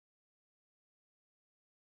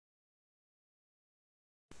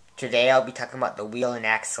Today I'll be talking about the wheel and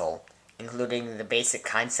axle, including the basic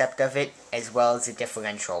concept of it, as well as the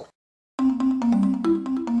differential.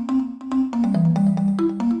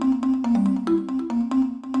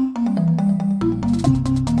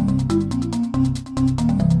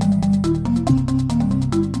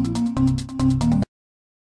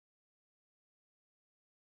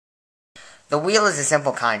 The wheel is a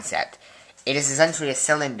simple concept. It is essentially a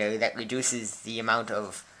cylinder that reduces the amount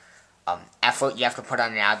of effort you have to put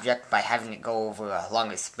on an object by having it go over a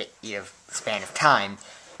longer span of time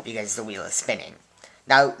because the wheel is spinning.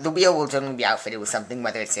 Now, the wheel will generally be outfitted with something,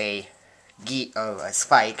 whether it's a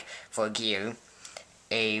spike for a gear,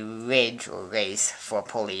 a ridge or race for a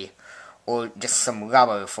pulley, or just some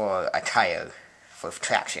rubber for a tire for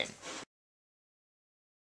traction.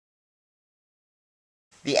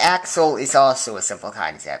 The axle is also a simple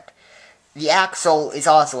concept. The axle is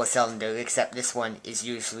also a cylinder, except this one is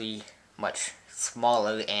usually much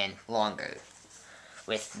smaller and longer,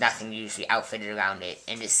 with nothing usually outfitted around it,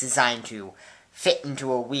 and it's designed to fit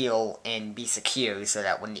into a wheel and be secure so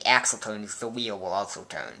that when the axle turns, the wheel will also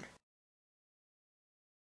turn.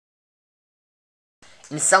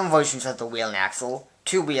 In some versions of the wheel and axle,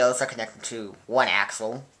 two wheels are connected to one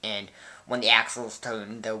axle, and when the axles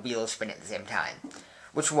turn, the wheels spin at the same time,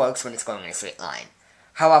 which works when it's going in a straight line.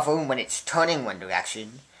 However, when it's turning one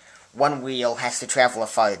direction, one wheel has to travel a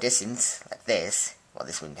farther distance, like this, while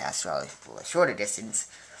this one has to travel a shorter distance.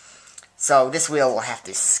 So this wheel will have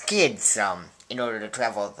to skid some in order to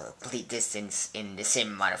travel the complete distance in the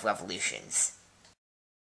same amount of revolutions.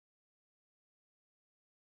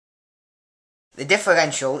 The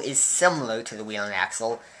differential is similar to the wheel and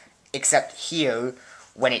axle, except here,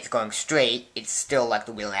 when it's going straight, it's still like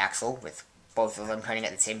the wheel and axle, with both of them turning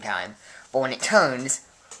at the same time. But when it turns,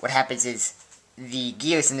 what happens is the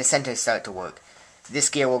gears in the center start to work. This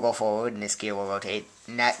gear will go forward, and this gear will rotate,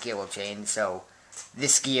 and that gear will change, so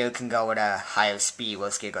this gear can go at a higher speed, while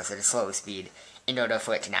this gear goes at a slower speed, in order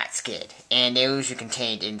for it to not skid. And they're usually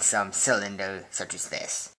contained in some cylinder, such as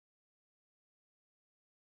this.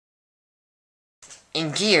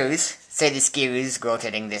 In gears, say this gear is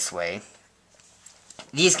rotating this way,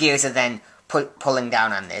 these gears are then pulling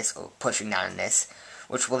down on this, or pushing down on this,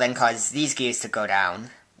 which will then cause these gears to go down,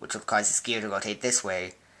 which will cause this gear to rotate this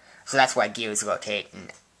way. So that's why gears rotate in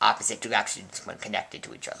opposite directions when connected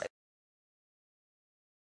to each other.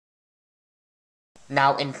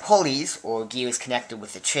 Now, in pulleys, or gears connected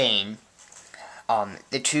with a chain,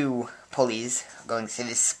 the two pulleys going to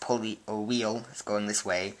this pulley or wheel is going this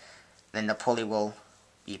way, then the pulley will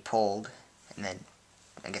be pulled, and then,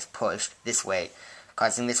 pushed this way,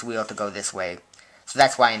 causing this wheel to go this way. So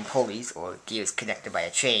that's why in pulleys, or gears connected by a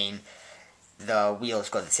chain, the wheels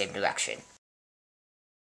go the same direction.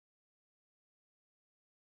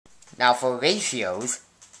 Now for ratios,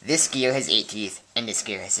 this gear has 8 teeth, and this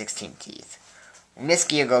gear has 16 teeth. When this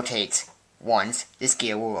gear rotates once, this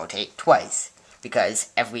gear will rotate twice,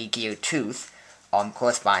 because every gear tooth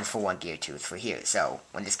corresponds for one gear tooth for here. So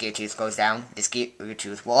when this gear tooth goes down, this gear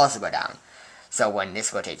tooth will also go down. So when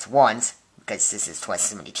this rotates once, because this is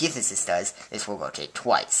twice as many teeth as this does, this will rotate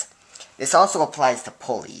twice. This also applies to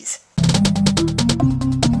pulleys.